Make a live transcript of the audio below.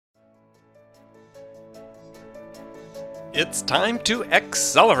It's time to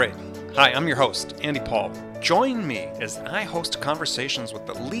accelerate. Hi, I'm your host, Andy Paul. Join me as I host conversations with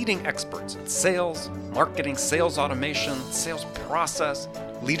the leading experts in sales, marketing, sales automation, sales process,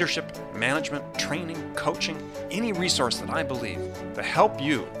 leadership, management, training, coaching, any resource that I believe to help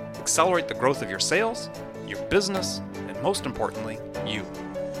you accelerate the growth of your sales, your business, and most importantly, you.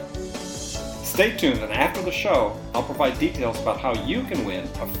 Stay tuned, and after the show, I'll provide details about how you can win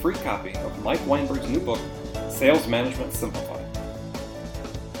a free copy of Mike Weinberg's new book, Sales Management Simplified.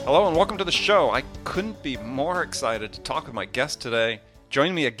 Hello and welcome to the show. I couldn't be more excited to talk with my guest today.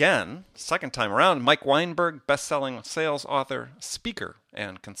 Join me again, second time around, Mike Weinberg, best-selling sales author, speaker,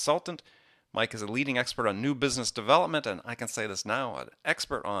 and consultant. Mike is a leading expert on new business development, and I can say this now, an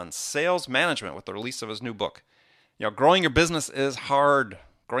expert on sales management with the release of his new book. You know, growing your business is hard.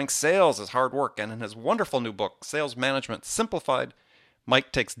 Growing sales is hard work, and in his wonderful new book, Sales Management Simplified,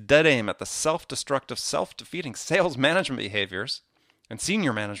 Mike takes dead aim at the self-destructive, self-defeating sales management behaviors and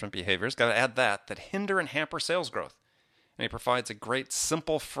senior management behaviors, got to add that hinder and hamper sales growth. And he provides a great,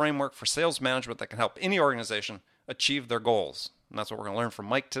 simple framework for sales management that can help any organization achieve their goals. And that's what we're going to learn from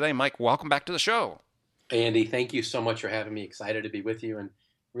Mike today. Mike, welcome back to the show. Andy, thank you so much for having me. Excited to be with you and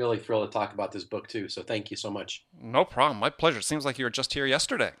really thrilled to talk about this book too. So thank you so much. No problem. My pleasure. It seems like you were just here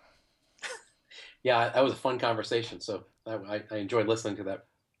yesterday. Yeah, that was a fun conversation. So I enjoyed listening to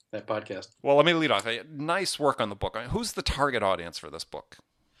that podcast. Well, let me lead off. Nice work on the book. Who's the target audience for this book?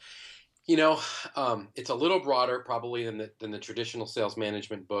 You know, it's a little broader probably than the traditional sales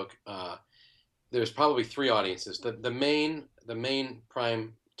management book. There's probably three audiences. The main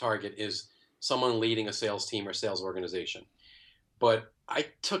prime target is someone leading a sales team or sales organization. But I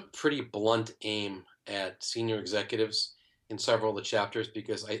took pretty blunt aim at senior executives in several of the chapters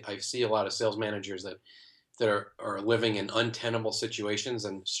because I see a lot of sales managers that are living in untenable situations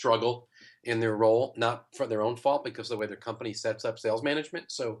and struggle in their role, not for their own fault, because of the way their company sets up sales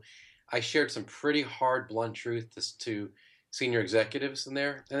management. So I shared some pretty hard, blunt truth to senior executives in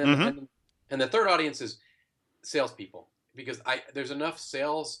there. And the third audience is salespeople, because there's enough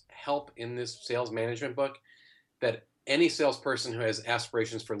sales help in this sales management book that any salesperson who has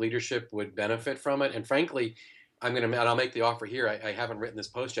aspirations for leadership would benefit from it. And frankly, I'll make the offer here. I haven't written this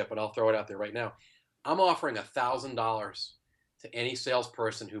post yet, but I'll throw it out there right now. I'm offering $1,000 to any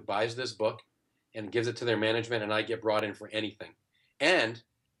salesperson who buys this book and gives it to their management, and I get brought in for anything. And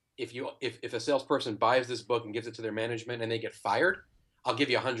if a salesperson buys this book and gives it to their management and they get fired, I'll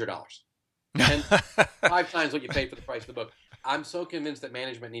give you $100. And 5 times what you paid for the price of the book. I'm so convinced that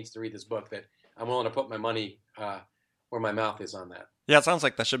management needs to read this book that I'm willing to put my money where my mouth is on that. Yeah, it sounds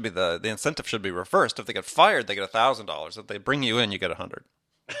like that should be the incentive should be reversed. If they get fired, they get $1,000. If they bring you in, you get $100.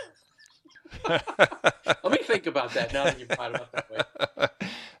 Let me think about that now that you've brought it up that way.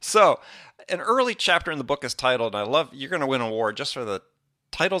 So, an early chapter in the book is titled, you're going to win an award just for the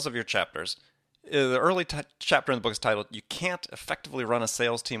titles of your chapters. The early chapter in the book is titled, You Can't Effectively Run a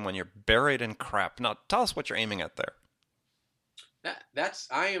Sales Team When You're Buried in Crap. Now, tell us what you're aiming at there. It's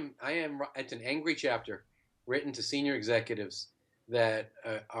an angry chapter written to senior executives that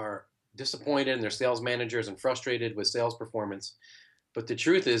are disappointed in their sales managers and frustrated with sales performance. But the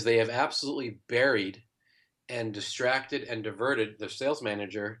truth is they have absolutely buried and distracted and diverted their sales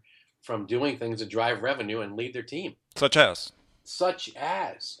manager from doing things to drive revenue and lead their team. Such as? Where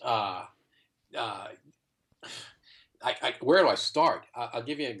do I start? I'll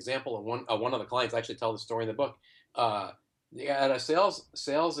give you an example of one of the clients. I actually tell the story in the book. At a sales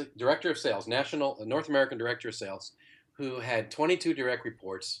director of sales, national North American director of sales, who had 22 direct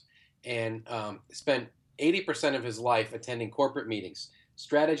reports and spent 80% of his life attending corporate meetings,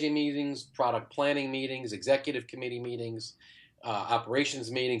 strategy meetings, product planning meetings, executive committee meetings, operations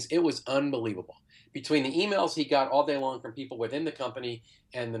meetings. It was unbelievable. Between the emails he got all day long from people within the company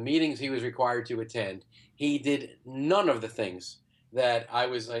and the meetings he was required to attend, he did none of the things that I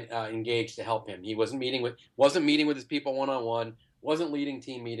was engaged to help him. He wasn't meeting with his people one-on-one, wasn't leading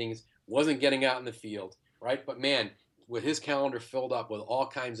team meetings, wasn't getting out in the field, right? But man, with his calendar filled up with all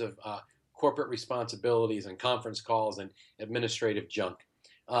kinds of corporate responsibilities and conference calls and administrative junk.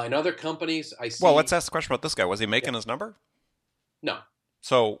 In other companies, I see... Well, let's ask the question about this guy. Was he making his number? No.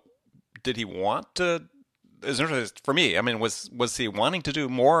 So did he want to... For me, I mean, was he wanting to do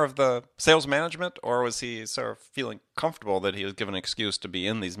more of the sales management, or was he sort of feeling comfortable that he was given an excuse to be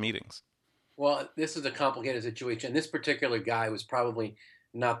in these meetings? Well, this is a complicated situation. This particular guy was probably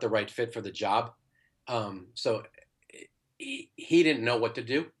not the right fit for the job. So he didn't know what to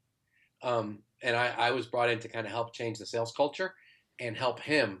do. And I was brought in to kind of help change the sales culture and help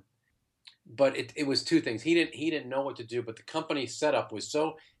him. But it was two things. He didn't know what to do, but the company setup was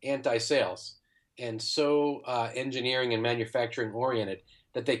so anti-sales and so engineering and manufacturing oriented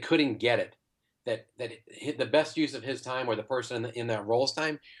that they couldn't get it. The best use of his time, or the person in that role's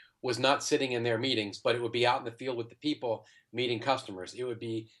time, was not sitting in their meetings, but it would be out in the field with the people, meeting customers. It would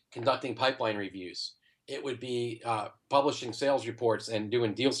be conducting pipeline reviews. It would be publishing sales reports and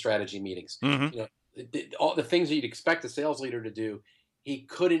doing deal strategy meetings. Mm-hmm. All the things that you'd expect a sales leader to do, he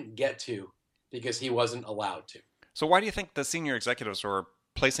couldn't get to because he wasn't allowed to. So why do you think the senior executives were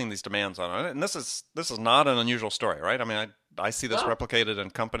placing these demands on it? And this is not an unusual story, right? I mean, I see this No, replicated in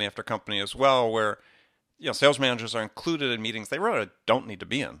company after company as well, where sales managers are included in meetings they really don't need to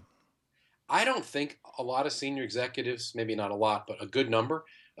be in. I don't think a lot of senior executives, maybe not a lot, but a good number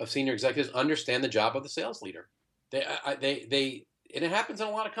of senior executives understand the job of the sales leader. And it happens in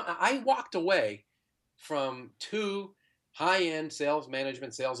a lot of. I walked away from two high-end sales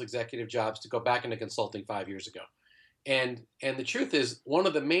management, sales executive jobs to go back into consulting 5 years ago. And the truth is, one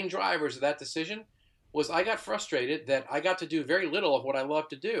of the main drivers of that decision was I got frustrated that I got to do very little of what I love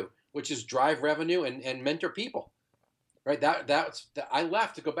to do, which is drive revenue and mentor people. Right. I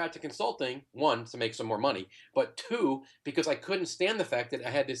left to go back to consulting, one, to make some more money, but two, because I couldn't stand the fact that I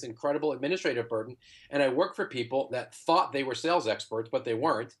had this incredible administrative burden, and I worked for people that thought they were sales experts, but they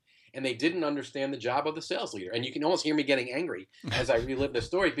weren't, and they didn't understand the job of the sales leader. And you can almost hear me getting angry as I relive the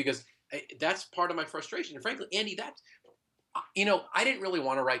story, because that's part of my frustration. And frankly, Andy, I didn't really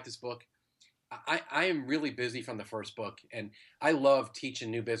want to write this book. I am really busy from the first book, and I love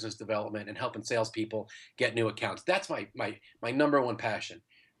teaching new business development and helping salespeople get new accounts. That's my number one passion.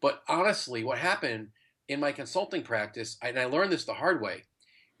 But honestly, what happened in my consulting practice, and I learned this the hard way,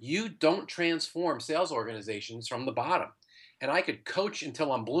 you don't transform sales organizations from the bottom. And I could coach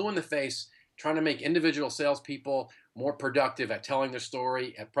until I'm blue in the face, trying to make individual salespeople more productive at telling their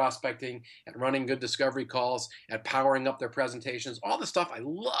story, at prospecting, at running good discovery calls, at powering up their presentations, all the stuff I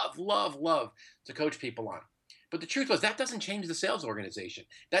love, love, love to coach people on. But the truth was, that doesn't change the sales organization.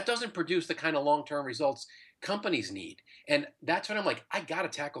 That doesn't produce the kind of long-term results companies need. And that's when I'm like, I got to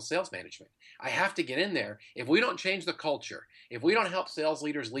tackle sales management. I have to get in there. If we don't change the culture, if we don't help sales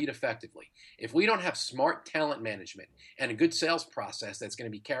leaders lead effectively, if we don't have smart talent management and a good sales process that's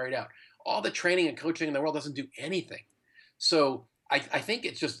going to be carried out, all the training and coaching in the world doesn't do anything. So I think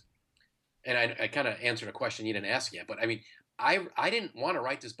it's just, and I kind of answered a question you didn't ask yet, but I mean, I didn't want to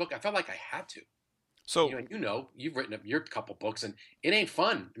write this book. I felt like I had to. So You've written your couple books, and it ain't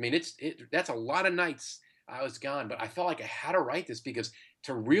fun. I mean, that's a lot of nights I was gone, but I felt like I had to write this because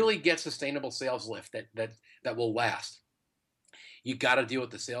to really get sustainable sales lift that will last, you got to deal with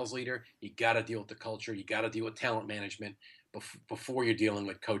the sales leader, you got to deal with the culture, you got to deal with talent management before you're dealing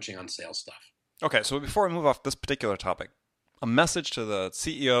with coaching on sales stuff. okay, so before we move off this particular topic, a message to the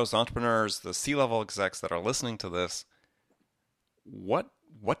CEOs, entrepreneurs, the C-level execs that are listening to this: what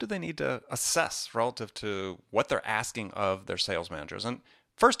do they need to assess relative to what they're asking of their sales managers? And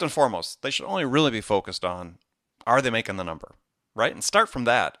first and foremost, they should only really be focused on, are they making the number, right? And start from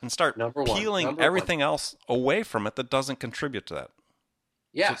that and start peeling everything else away from it that doesn't contribute to that.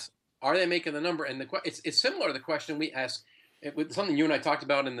 Yes. So, are they making the number? And it's similar to the question we asked, with something you and I talked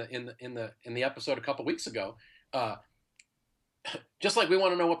about in the episode a couple weeks ago. Just like we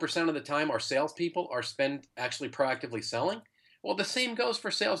want to know what percent of the time our salespeople are spent actually proactively selling. Well, the same goes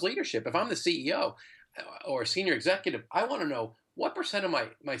for sales leadership. If I'm the CEO or a senior executive, I want to know what percent of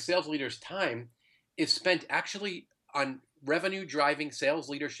my sales leaders' time is spent actually on revenue driving sales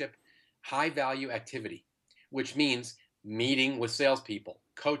leadership, high value activity, which means meeting with salespeople,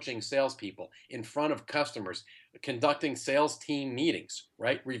 coaching salespeople in front of customers, conducting sales team meetings,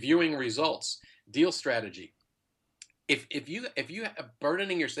 right? Reviewing results, deal strategy. If you are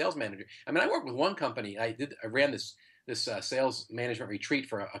burdening your sales manager, I mean, I worked with one company. I ran this sales management retreat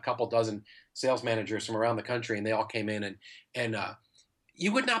for a couple dozen sales managers from around the country, and they all came in, and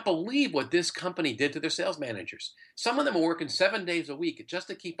you would not believe what this company did to their sales managers. Some of them were working 7 days a week just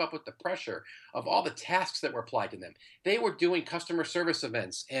to keep up with the pressure of all the tasks that were applied to them. They were doing customer service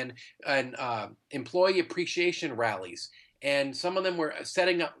events and employee appreciation rallies, and some of them were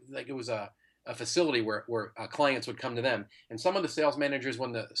setting up, like it was a facility where clients would come to them. And some of the sales managers,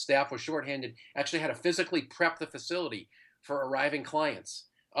 when the staff was shorthanded, actually had to physically prep the facility for arriving clients.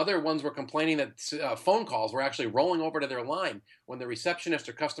 Other ones were complaining that phone calls were actually rolling over to their line when the receptionist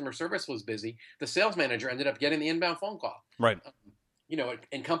or customer service was busy. The sales manager ended up getting the inbound phone call. Right.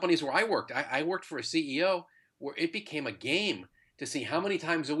 In companies where I worked for a CEO where it became a game to see how many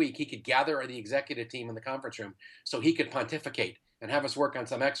times a week he could gather the executive team in the conference room so he could pontificate and have us work on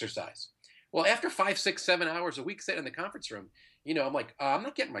some exercise. Well, after 5, 6, 7 hours a week sitting in the conference room, I'm like, I'm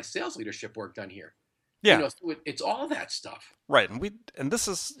not getting my sales leadership work done here. Yeah. So it's all that stuff. Right, and this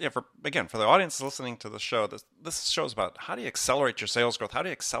is, yeah, for the audience listening to the show, this show's about how do you accelerate your sales growth, how do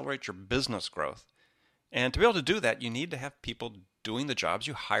you accelerate your business growth, and to be able to do that, you need to have people doing the jobs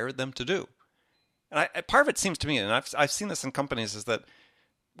you hired them to do. And part of it seems to me, and I've seen this in companies, is that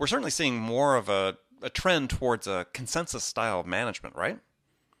we're certainly seeing more of a trend towards a consensus style of management, right?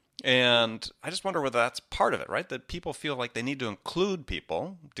 And I just wonder whether that's part of it, right? That people feel like they need to include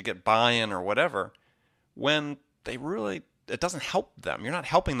people to get buy-in or whatever, when it doesn't help them. You're not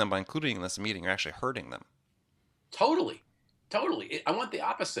helping them by including in this meeting. You're actually hurting them. Totally. Totally. I want the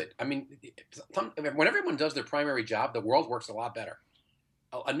opposite. I mean, when everyone does their primary job, the world works a lot better.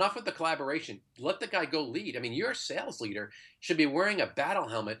 Enough with the collaboration. Let the guy go lead. I mean, your sales leader should be wearing a battle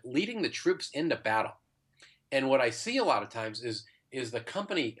helmet, leading the troops into battle. And what I see a lot of times is the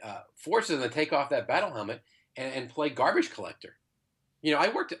company forces them to take off that battle helmet and play garbage collector. I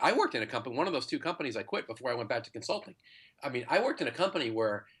worked in a company, one of those two companies I quit before I went back to consulting. I mean, I worked in a company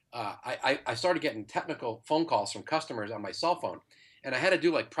where I started getting technical phone calls from customers on my cell phone. And I had to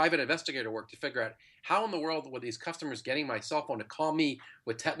do like private investigator work to figure out how in the world were these customers getting my cell phone to call me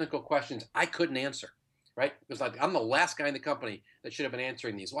with technical questions I couldn't answer, right? It was like I'm the last guy in the company that should have been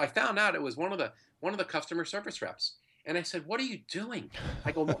answering these. Well, I found out it was one of the customer service reps. And I said, "What are you doing?"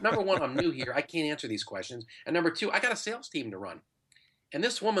 I go, "Number one, I'm new here. I can't answer these questions. And number two, I got a sales team to run." And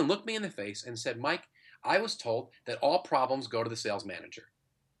this woman looked me in the face and said, "Mike, I was told that all problems go to the sales manager."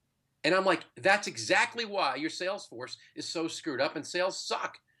 And I'm like, that's exactly why your sales force is so screwed up and sales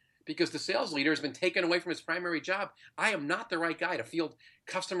suck, because the sales leader has been taken away from his primary job. I am not the right guy to field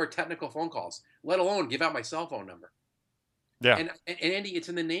customer technical phone calls, let alone give out my cell phone number. Yeah. And Andy, it's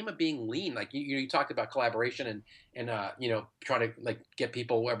in the name of being lean. Like you talked about collaboration and trying to like get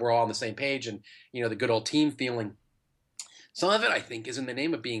people where we're all on the same page and the good old team feeling. Some of it, I think, is in the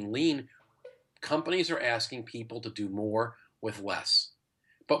name of being lean. Companies are asking people to do more with less.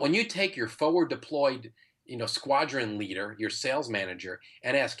 But when you take your forward deployed, squadron leader, your sales manager,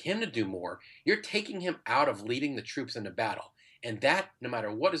 and ask him to do more, you're taking him out of leading the troops into battle. And that, no matter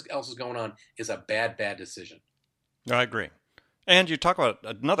what else is going on, is a bad, bad decision. I agree. And you talk about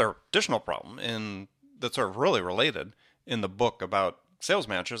another additional problem that's sort of really related in the book about sales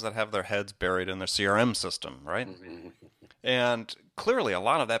managers that have their heads buried in their CRM system, right? Mm-hmm. And clearly a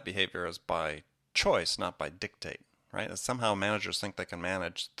lot of that behavior is by choice, not by dictate. Right? Somehow managers think they can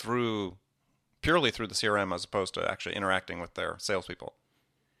manage purely through the CRM as opposed to actually interacting with their salespeople.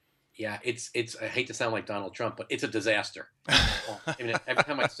 Yeah, it's. I hate to sound like Donald Trump, but it's a disaster. I mean, every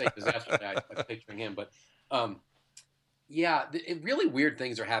time I say disaster, I'm picturing him. But really weird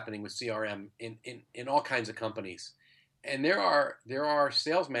things are happening with CRM in all kinds of companies, and there are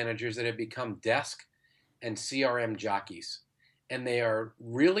sales managers that have become desk and CRM jockeys. And they are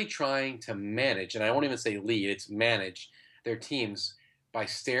really trying to manage, and I won't even say lead, it's manage their teams by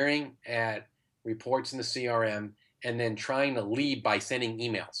staring at reports in the CRM and then trying to lead by sending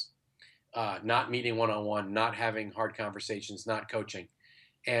emails, not meeting one-on-one, not having hard conversations, not coaching.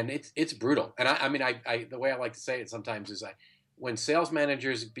 And it's brutal. And I the way I like to say it sometimes is when sales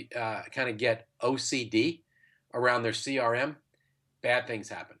managers kind of get OCD around their CRM, bad things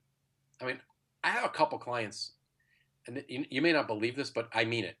happen. I mean, I have a couple clients, and you may not believe this, but I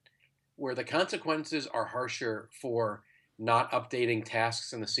mean it, where the consequences are harsher for not updating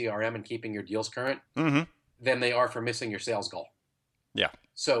tasks in the CRM and keeping your deals current than they are for missing your sales goal. Yeah.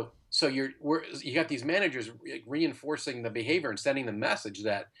 So you got these managers reinforcing the behavior and sending the message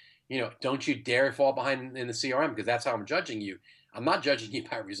that, don't you dare fall behind in the CRM because that's how I'm judging you. I'm not judging you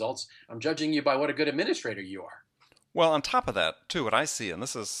by results. I'm judging you by what a good administrator you are. Well, on top of that, too, what I see, and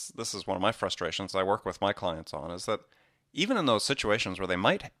this is one of my frustrations I work with my clients on, is that even in those situations where they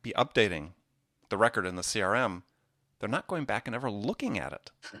might be updating the record in the CRM, they're not going back and ever looking at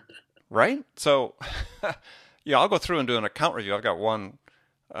it, right? So, I'll go through and do an account review. I've got one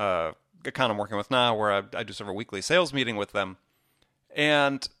account I'm working with now where I do sort of a weekly sales meeting with them,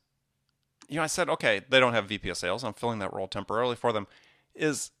 and I said, okay, they don't have VP of sales. I'm filling that role temporarily for them.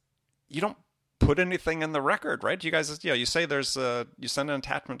 You don't put anything in the record, right? You guys, you say you send an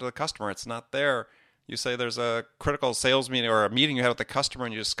attachment to the customer. It's not there. You say there's a critical sales meeting or a meeting you had with the customer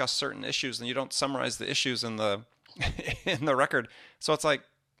and you discuss certain issues and you don't summarize the issues in the in the record. So it's like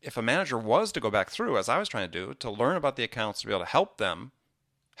if a manager was to go back through, as I was trying to do, to learn about the accounts, to be able to help them,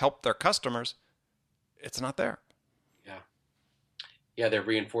 help their customers, it's not there. Yeah, they're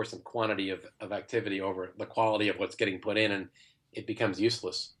reinforcing quantity of activity over the quality of what's getting put in, and it becomes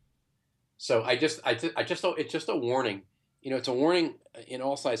useless. So I just thought it's just a warning. It's a warning in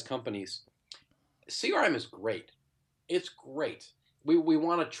all size companies. CRM is great. It's great. we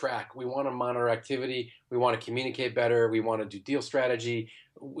want to track, we want to monitor activity, we want to communicate better, we want to do deal strategy.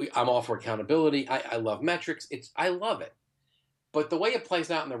 I'm all for accountability. I love metrics. I love it. But the way it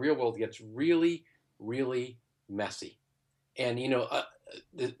plays out in the real world gets really, really messy. And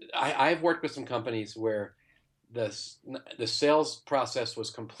I've worked with some companies where the sales process was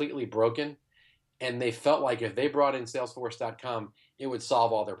completely broken, and they felt like if they brought in Salesforce.com, it would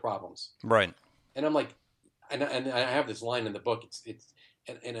solve all their problems. Right. And I'm like, and I have this line in the book.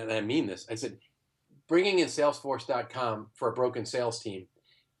 And I mean this. I said, bringing in Salesforce.com for a broken sales team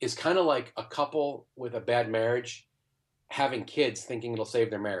is kind of like a couple with a bad marriage having kids thinking it'll save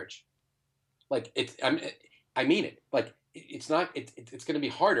their marriage. Like I mean it. Like it's not. It's going to be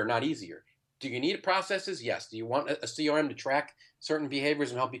harder, not easier. Do you need processes? Yes. Do you want a CRM to track certain behaviors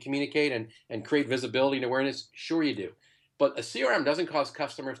and help you communicate and create visibility and awareness? Sure you do. But a CRM doesn't cause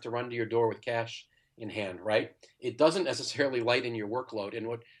customers to run to your door with cash in hand, right? It doesn't necessarily lighten your workload. And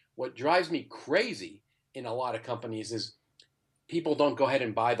what drives me crazy in a lot of companies is people don't go ahead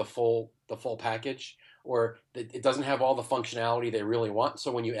and buy the full package, or it doesn't have all the functionality they really want.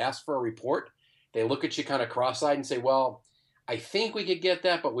 So when you ask for a report, they look at you kind of cross-eyed and say, well, I think we could get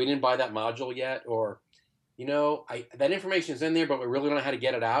that, but we didn't buy that module yet. Or, that information is in there, but we really don't know how to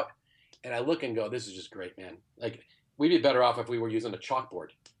get it out. And I look and go, this is just great, man. Like, we'd be better off if we were using a chalkboard.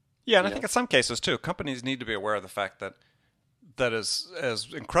 Yeah, and I think in some cases, too, companies need to be aware of the fact that is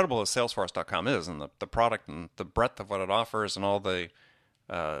as incredible as Salesforce.com is, and the product and the breadth of what it offers and all the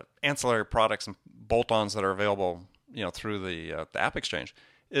ancillary products and bolt-ons that are available, through the App Exchange,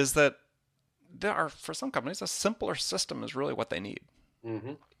 is that there are, for some companies, a simpler system is really what they need.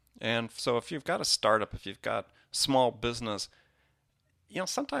 Mm-hmm. And so if you've got a startup, if you've got small business,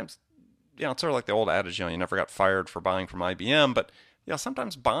 sometimes, it's sort of like the old adage, you never got fired for buying from IBM, but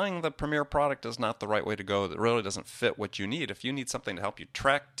sometimes buying the premier product is not the right way to go. That really doesn't fit what you need. If you need something to help you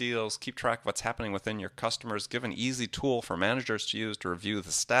track deals, keep track of what's happening within your customers, give an easy tool for managers to use to review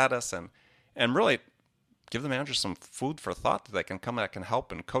the status, and really give the managers some food for thought that can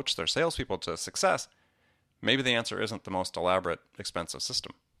help and coach their salespeople to success, maybe the answer isn't the most elaborate, expensive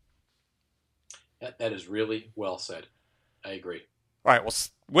system. That is really well said. I agree. All right, well,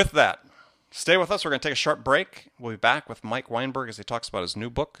 with that, stay with us. We're going to take a short break. We'll be back with Mike Weinberg as he talks about his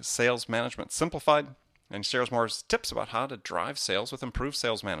new book, Sales Management Simplified, and shares more tips about how to drive sales with improved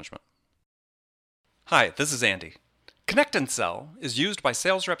sales management. Hi, this is Andy. Connect and Sell is used by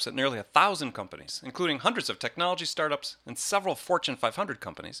sales reps at nearly 1,000 companies, including hundreds of technology startups and several Fortune 500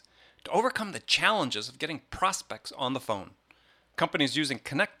 companies, to overcome the challenges of getting prospects on the phone. Companies using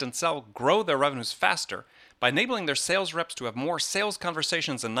Connect and Sell grow their revenues faster by enabling their sales reps to have more sales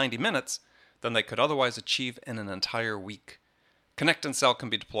conversations in 90 minutes than they could otherwise achieve in an entire week. Connect and Sell can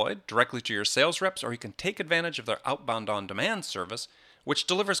be deployed directly to your sales reps, or you can take advantage of their outbound on-demand service, which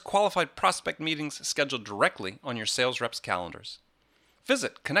delivers qualified prospect meetings scheduled directly on your sales reps' calendars.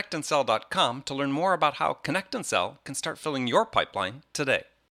 Visit connectandsell.com to learn more about how Connect and Sell can start filling your pipeline today.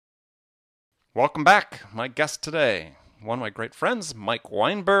 Welcome back. My guest today, one of my great friends, Mike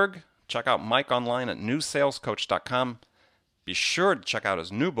Weinberg. Check out Mike online at newsalescoach.com. Be sure to check out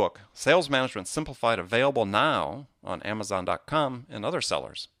his new book, Sales Management Simplified, available now on Amazon.com and other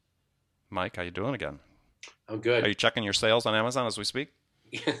sellers. Mike, how you doing again? I'm good. Are you checking your sales on Amazon as we speak?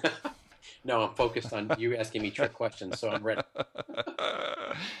 No, I'm focused on you asking me trick questions, so I'm ready.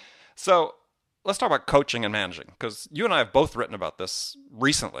 So let's talk about coaching and managing, because you and I have both written about this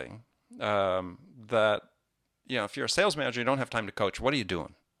recently, that if you're a sales manager, you don't have time to coach. What are you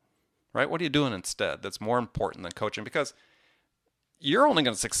doing? Right? What are you doing instead that's more important than coaching? Because you're only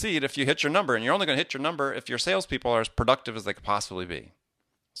going to succeed if you hit your number, and you're only going to hit your number if your salespeople are as productive as they could possibly be.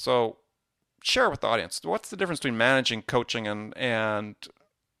 So share with the audience, what's the difference between managing, coaching, and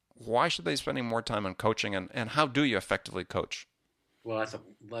why should they be spending more time on coaching, and how do you effectively coach? Well, that's a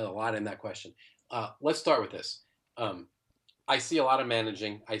lot in that question. Let's start with this. I see a lot of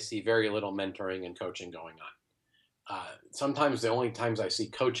managing. I see very little mentoring and coaching going on. Sometimes the only times I see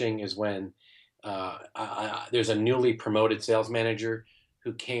coaching is when there's a newly promoted sales manager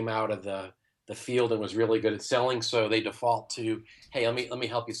who came out of the field and was really good at selling, so they default to, hey, let me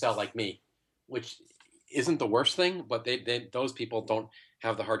help you sell like me, which isn't the worst thing, but those people don't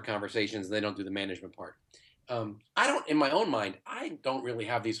have the hard conversations. They don't do the management part. In my own mind, I don't really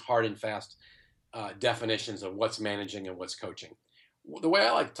have these hard and fast definitions of what's managing and what's coaching. The way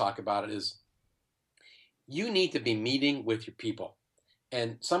I like to talk about it is you need to be meeting with your people.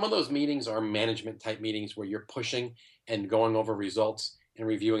 And some of those meetings are management type meetings where you're pushing and going over results and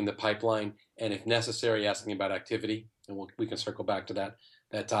reviewing the pipeline, and if necessary, asking about activity. And we can circle back to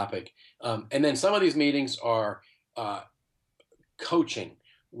that topic. And then some of these meetings are coaching,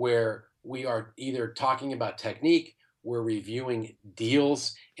 where we are either talking about technique, we're reviewing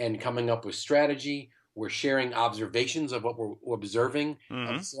deals and coming up with strategy, we're sharing observations of what we're observing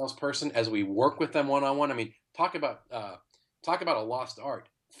of the salesperson as we work with them one-on-one. I mean, talk about a lost art.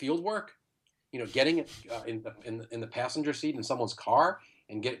 Field work, getting it in the passenger seat in someone's car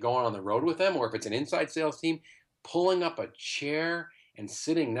and get going on the road with them, or if it's an inside sales team, pulling up a chair and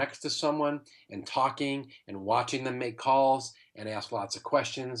sitting next to someone and talking and watching them make calls and ask lots of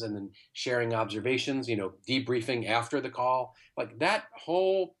questions and then sharing observations, debriefing after the call. Like that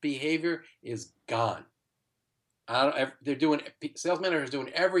whole behavior is gone. Sales managers doing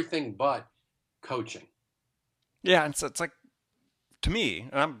everything but coaching. Yeah, and so it's like, to me,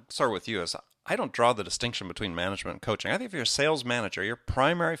 and I'm sorry with you, is I don't draw the distinction between management and coaching. I think if you're a sales manager, your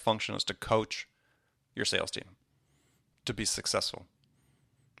primary function is to coach your sales team to be successful.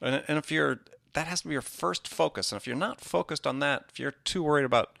 And if that has to be your first focus. And if you're not focused on that, if you're too worried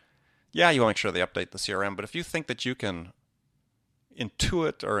about, you want to make sure they update the CRM, but if you think that you can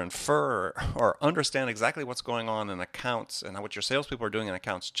intuit or infer or understand exactly what's going on in accounts and what your salespeople are doing in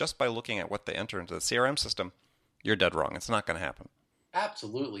accounts just by looking at what they enter into the CRM system, you're dead wrong. It's not going to happen.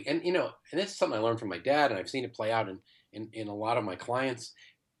 Absolutely. And, and this is something I learned from my dad, and I've seen it play out in a lot of my clients.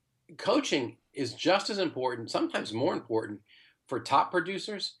 Coaching is just as important, sometimes more important, for top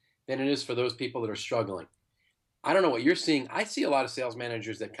producers than it is for those people that are struggling. I don't know what you're seeing. I see a lot of sales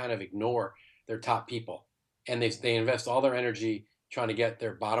managers that kind of ignore their top people, and they invest all their energy trying to get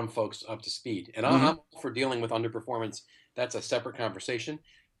their bottom folks up to speed. And I'm for dealing with underperformance. That's a separate conversation.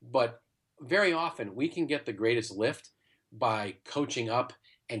 But very often we can get the greatest lift by coaching up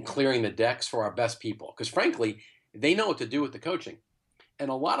and clearing the decks for our best people. Because frankly, they know what to do with the coaching. And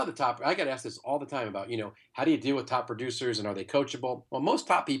a lot of the I get asked this all the time about, how do you deal with top producers and are they coachable? Well, most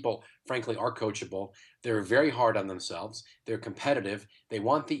top people, frankly, are coachable. They're very hard on themselves. They're competitive. They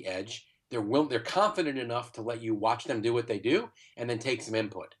want the edge. They're confident enough to let you watch them do what they do and then take some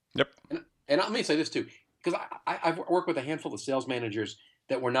input. Yep. And let me say this too, because I've worked with a handful of sales managers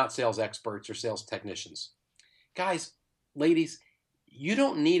that were not sales experts or sales technicians. Guys, ladies, you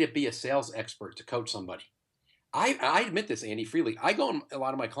don't need to be a sales expert to coach somebody. I admit this, Andy, freely. I go on a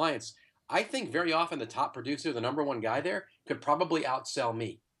lot of my clients. I think very often the top producer, the number one guy there, could probably outsell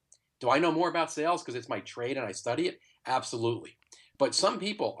me. Do I know more about sales because it's my trade and I study it? Absolutely. But some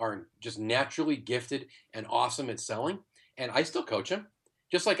people are just naturally gifted and awesome at selling, and I still coach them.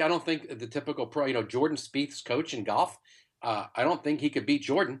 Just like I don't think the typical pro, Jordan Spieth's coach in golf, I don't think he could beat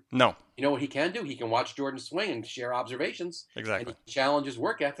Jordan. No. You know what he can do? He can watch Jordan swing and share observations. Exactly. And he can challenge his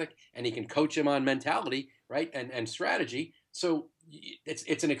work ethic, and he can coach him on mentality, right, and strategy. So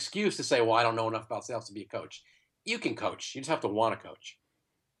it's an excuse to say, well, I don't know enough about sales to be a coach. You can coach. You just have to want to coach.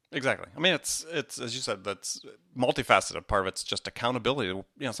 Exactly. I mean, it's as you said, that's multifaceted. Part of it's just accountability.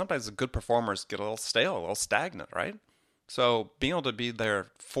 Sometimes the good performers get a little stale, a little stagnant, right? So being able to be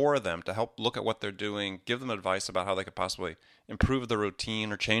there for them to help look at what they're doing, give them advice about how they could possibly improve the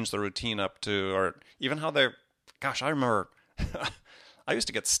routine or change the routine up to, or even how they're, I remember I used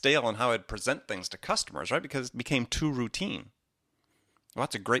to get stale on how I'd present things to customers, right? Because it became too routine. Well,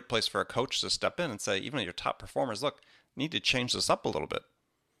 that's a great place for a coach to step in and say, even at your top performers, look, you need to change this up a little bit.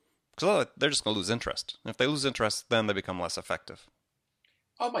 Because they're just going to lose interest. And if they lose interest, then they become less effective.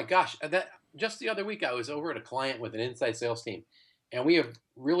 Oh my gosh. Just the other week, I was over at a client with an inside sales team. And we have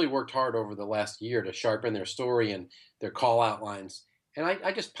really worked hard over the last year to sharpen their story and their call outlines. And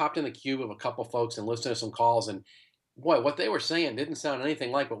I just popped in the cube of a couple folks and listened to some calls. And boy, what they were saying didn't sound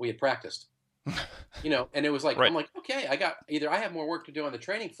anything like what we had practiced. And it was like, right. I'm like, okay, I have more work to do on the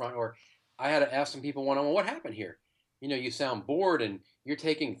training front, or I had to ask some people one-on-one, what happened here? You sound bored and you're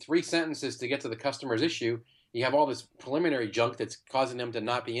taking 3 sentences to get to the customer's issue. You have all this preliminary junk that's causing them to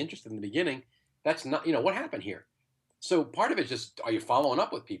not be interested in the beginning. That's not, what happened here? So part of it is just, are you following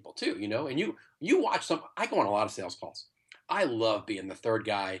up with people too, And you watch I go on a lot of sales calls. I love being the third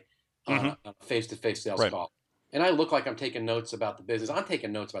guy on a face-to-face sales call. And I look like I'm taking notes about the business. I'm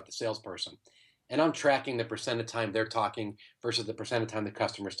taking notes about the salesperson. And I'm tracking the percent of time they're talking versus the percent of time the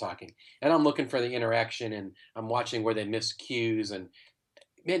customer's talking. And I'm looking for the interaction, and I'm watching where they miss cues. And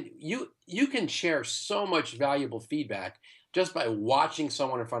man, you can share so much valuable feedback just by watching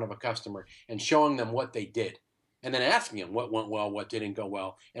someone in front of a customer and showing them what they did. And then asking them what went well, what didn't go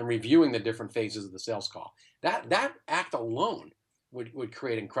well, and reviewing the different phases of the sales call. That act alone would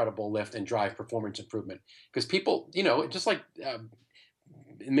create incredible lift and drive performance improvement. Because people, just like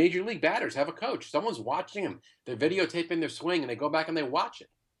Major League batters have a coach. Someone's watching them. They're videotaping their swing, and they go back and they watch it.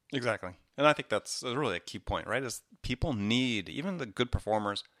 Exactly. And I think that's really a key point, right? Is people need, even the good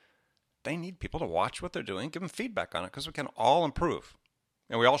performers, they need people to watch what they're doing, give them feedback on it, because we can all improve.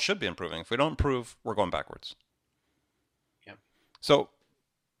 And we all should be improving. If we don't improve, we're going backwards. Yep. So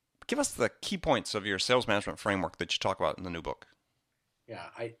give us the key points of your sales management framework that you talk about in the new book. Yeah,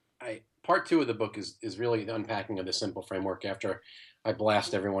 I part 2 of the book is really the unpacking of the simple framework after I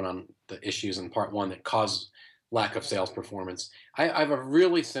blast everyone on the issues in part 1 that cause lack of sales performance. I have a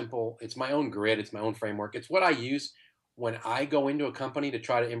really simple, it's my own grid, it's my own framework. It's what I use when I go into a company to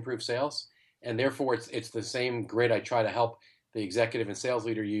try to improve sales. And therefore, it's the same grid I try to help the executive and sales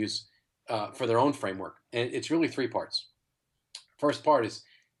leader use for their own framework. And it's really 3 parts. First part is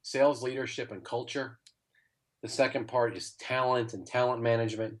sales leadership and culture. The second part is talent and talent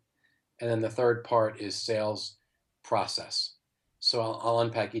management. And then the third part is sales process. So I'll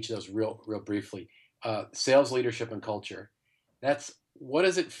unpack each of those real briefly. Sales leadership and culture. That's, what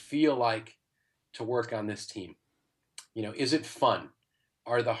does it feel like to work on this team? Is it fun?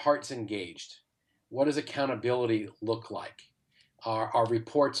 Are the hearts engaged? What does accountability look like? Are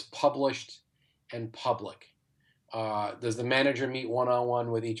reports published and public? Does the manager meet one-on-one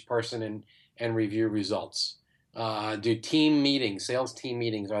with each person and review results? Do team meetings, sales team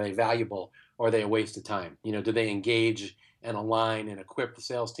meetings, are they valuable or are they a waste of time? Do they engage and align and equip the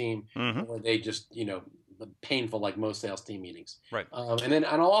sales team, or are they just, painful like most sales team meetings? Right. And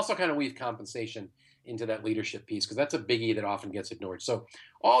I'll also kind of weave compensation into that leadership piece, because that's a biggie that often gets ignored. So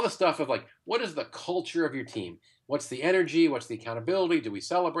all the stuff of like, what is the culture of your team? What's the energy? What's the accountability? Do we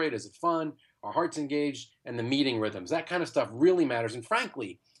celebrate? Is it fun? Are hearts engaged? And the meeting rhythms, that kind of stuff really matters. And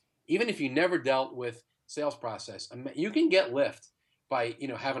frankly, even if you never dealt with sales process, you can get lift by,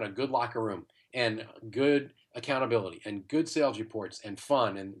 having a good locker room and good accountability and good sales reports and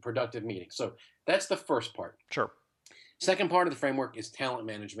fun and productive meetings. So that's the first part. Sure. Second part of the framework is talent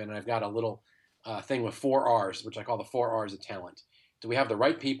management. And I've got a little thing with 4 R's, which I call the 4 R's of talent. Do we have the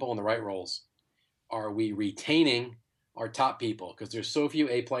right people in the right roles? Are we retaining our top people? Because there's so few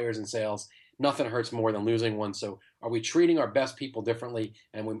A players in sales. Nothing hurts more than losing one. So are we treating our best people differently?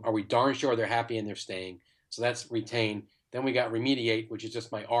 And are we darn sure they're happy and they're staying? So that's retain. Then we got remediate, which is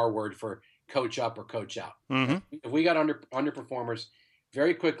just my R word for coach up or coach out. Mm-hmm. If we got underperformers,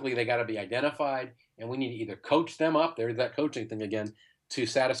 very quickly they got to be identified, and we need to either coach them up, there's that coaching thing again, to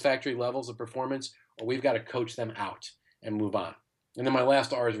satisfactory levels of performance, or we've got to coach them out and move on. And then my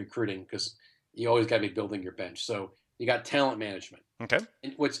last R is recruiting, because you always got to be building your bench. So you got talent management. Okay.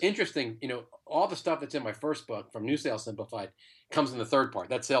 And what's interesting, all the stuff that's in my first book from New Sales Simplified comes in the third part,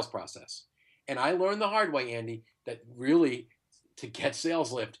 that sales process. And I learned the hard way, Andy, that really to get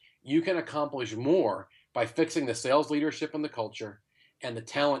sales lift, you can accomplish more by fixing the sales leadership and the culture and the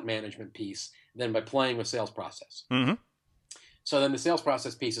talent management piece than by playing with sales process. Mm-hmm. So then the sales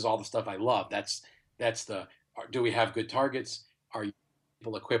process piece is all the stuff I love. That's do we have good targets? Are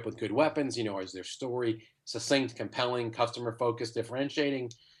people equipped with good weapons? Is their story succinct, compelling, customer focused,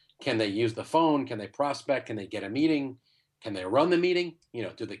 differentiating? Can they use the phone? Can they prospect? Can they get a meeting? Can they run the meeting?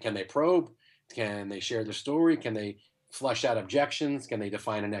 Can they probe? Can they share their story? Can they flesh out objections? Can they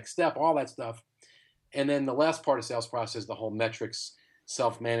define a next step? All that stuff. And then the last part of sales process, the whole metrics,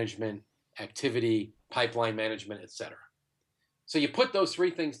 self-management, activity, pipeline management, etc. So you put those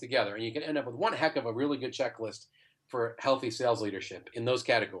 3 things together and you can end up with one heck of a really good checklist for healthy sales leadership in those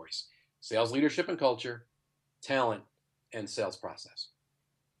categories: sales leadership and culture, talent, and sales process.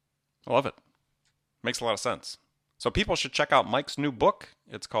 I love it. Makes a lot of sense. So people should check out Mike's new book.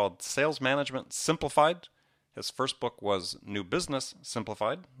 It's called Sales Management Simplified. His first book was New Business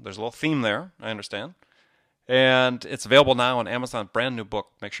Simplified. There's a little theme there, I understand. And it's available now on Amazon, brand new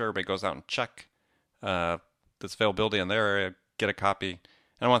book. Make sure everybody goes out and check this availability in their area, get a copy.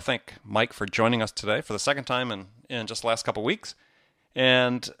 And I want to thank Mike for joining us today for the second time in just the last couple of weeks.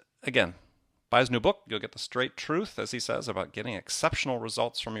 And again, buy his new book. You'll get the straight truth, as he says, about getting exceptional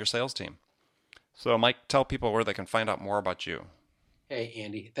results from your sales team. So, Mike, tell people where they can find out more about you. Hey,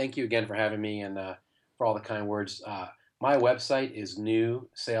 Andy. Thank you again for having me and for all the kind words. My website is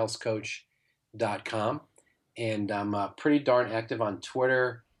newsalescoach.com, and I'm pretty darn active on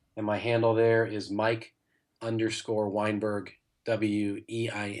Twitter, and my handle there is Mike_Weinberg,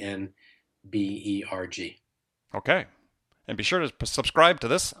 WEINBERG. Okay. And be sure to subscribe to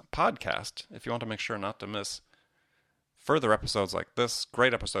this podcast if you want to make sure not to miss further episodes like this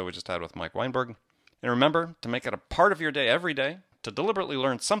great episode we just had with Mike Weinberg. And remember to make it a part of your day every day to deliberately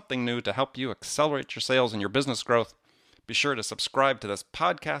learn something new to help you accelerate your sales and your business growth. Be sure to subscribe to this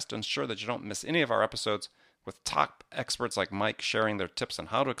podcast to ensure that you don't miss any of our episodes with top experts like Mike sharing their tips on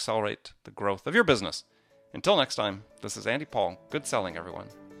how to accelerate the growth of your business. Until next time, this is Andy Paul. Good selling, everyone.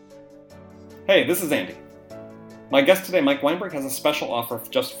 Hey, this is Andy. My guest today, Mike Weinberg, has a special offer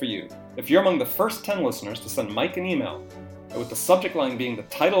just for you. If you're among the first 10 listeners to send Mike an email, with the subject line being the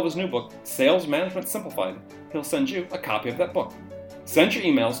title of his new book, Sales Management Simplified, he'll send you a copy of that book. Send your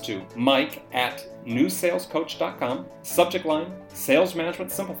emails to mike@newsalescoach.com, subject line, Sales Management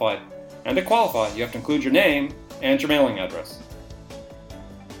Simplified, and to qualify, you have to include your name and your mailing address.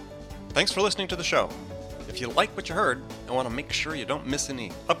 Thanks for listening to the show. If you like what you heard and want to make sure you don't miss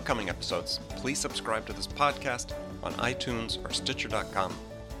any upcoming episodes, please subscribe to this podcast on iTunes or Stitcher.com.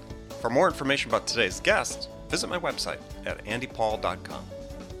 For more information about today's guest, visit my website at andypaul.com.